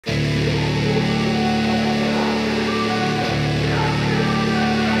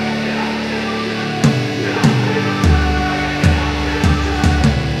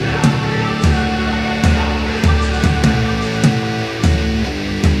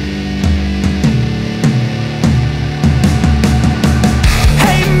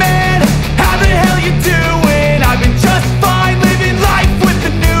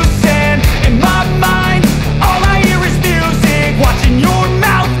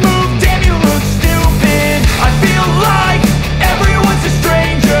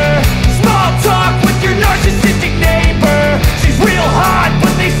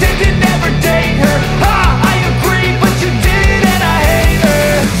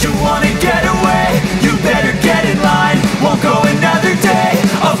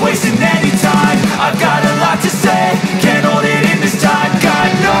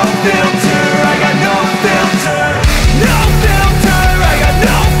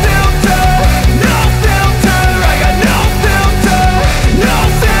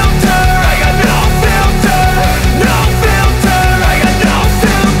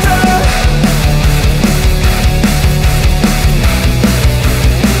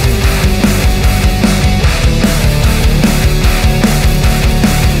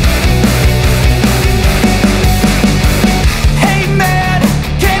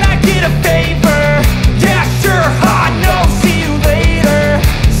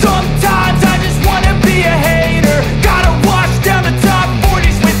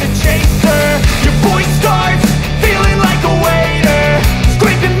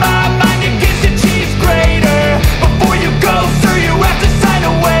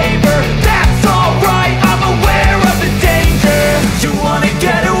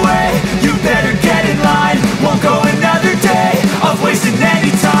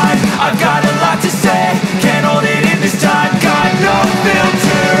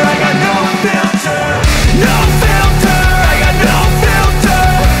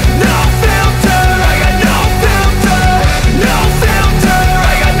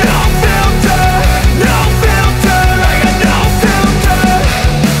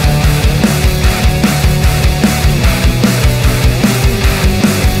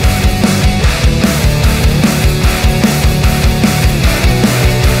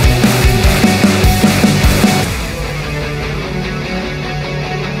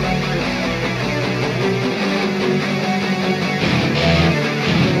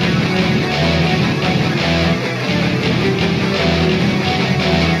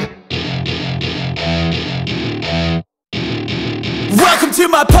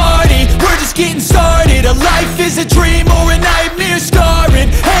my party, we're just getting started. A life is a dream or a nightmare scarring.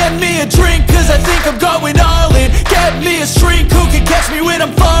 Hand me a drink cause I think I'm going all in. Get me a shrink who can catch me when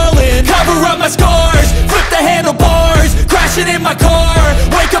I'm falling. Cover up my scars, flip the handlebars, crashing in my car,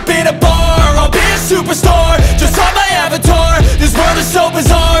 wake up in a bar. I'll be a superstar, just on my avatar. This world is so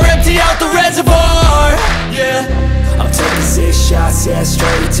bizarre, empty out the reservoir. Yeah, I'm taking 6 shots, yeah,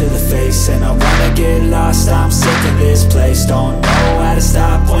 straight to the face. And I wanna get lost, I'm sick of this place. Don't know how to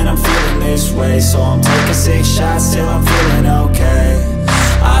stop when I'm feeling this way. So I'm taking 6 shots till I'm feeling okay.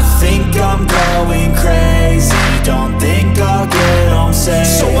 I think I'm going crazy, don't think I'll get home safe.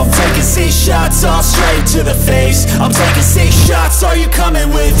 So I'm taking 6 shots, all straight to the face. I'm taking 6 shots, are you coming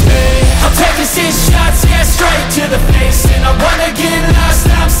with me? I'm taking 6 shots, yeah, straight to the face. And I wanna get lost,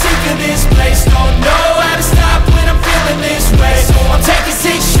 I'm sick of this place. Don't know how to stop when I'm feeling this way. So I'm taking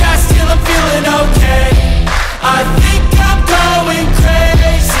 6 shots till I'm feeling okay. I think I'm going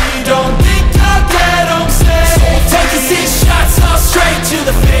crazy, don't think I'll get home safe. So I'm taking 6 shots, all straight to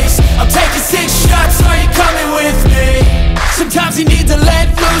the face. I'm taking 6 shots, are you coming with me? Sometimes you need to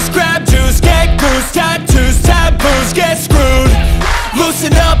let loose, grab juice, get goose, tattoos, taboos, get screwed.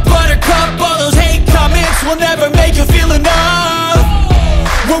 Loosen up, buttercup, all those hate comments will never make you feel enough.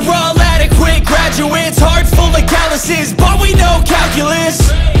 We're all adequate graduates, heart full of calluses, but we know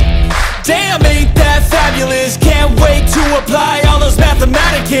calculus. Damn, ain't that fabulous? Can't wait to apply all those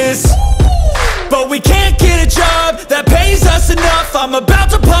mathematicus. But we can't get a job that pays us enough. I'm about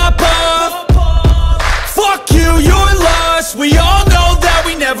to pop off. Fuck you, you're lost. We all know that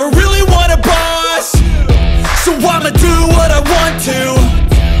we never really want a boss. So I'ma do what I want to,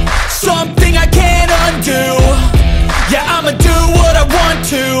 something I can't undo. Yeah, I'ma do what I want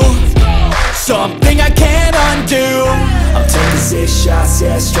to, something I can't undo. I'm taking 6 shots,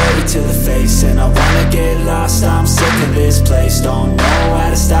 yeah, straight to the face. And I wanna get lost, I'm sick of this place. Don't know how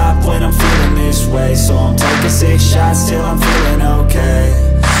to stop when I'm feeling this way. So I'm taking 6 shots till I'm feeling okay.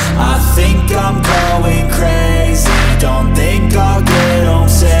 I think I'm going crazy, don't think I'll get home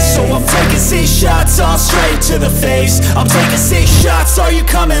safe. So I'm taking 6 shots, all straight to the face. I'm taking 6 shots, are you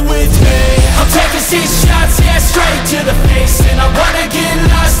coming with me? I'm taking 6 shots, yeah, straight to the face. And I wanna get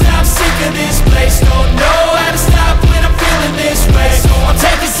lost, I'm sick of this place. Don't know how to stop when I'm feeling this way. So I'm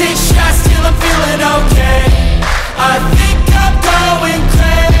taking 6 shots till I'm feeling okay. I think I'm going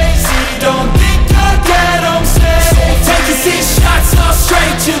crazy, don't think I'll get home safe. So I'm taking 6 shots, all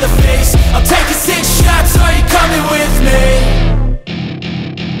straight to the face. I'm taking 6 shots, are you coming with me?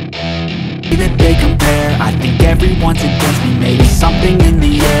 That they compare, I think everyone's against me. Maybe something in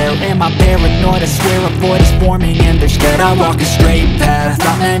the air. Am I paranoid? I swear a void is forming and they're scared. I walk a straight path,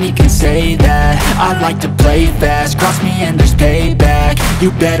 not many can say that. I like to play fast, cross me and there's payback. You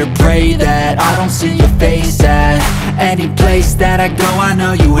better pray that I don't see your face at any place that I go. I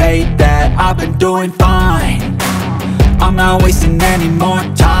know you hate that. I've been doing fine, I'm not wasting any more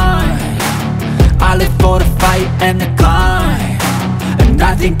time. I live for the fight and the climb. And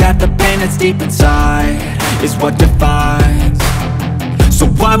I think that the pain that's deep inside is what defines. So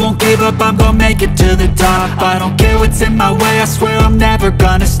I won't give up, I'm gonna make it to the top. I don't care what's in my way, I swear I'm never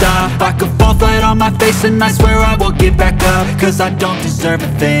gonna stop. I could fall flat on my face and I swear I will get back up. Cause I don't deserve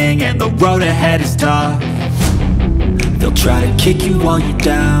a thing and the road ahead is tough. They'll try to kick you while you're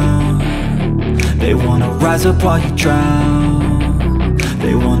down, they wanna rise up while you drown.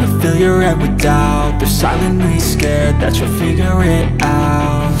 They wanna fill your head with doubt, they're silently scared that you'll figure it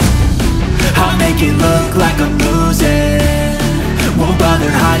out. I'll make it look like I'm losing, won't bother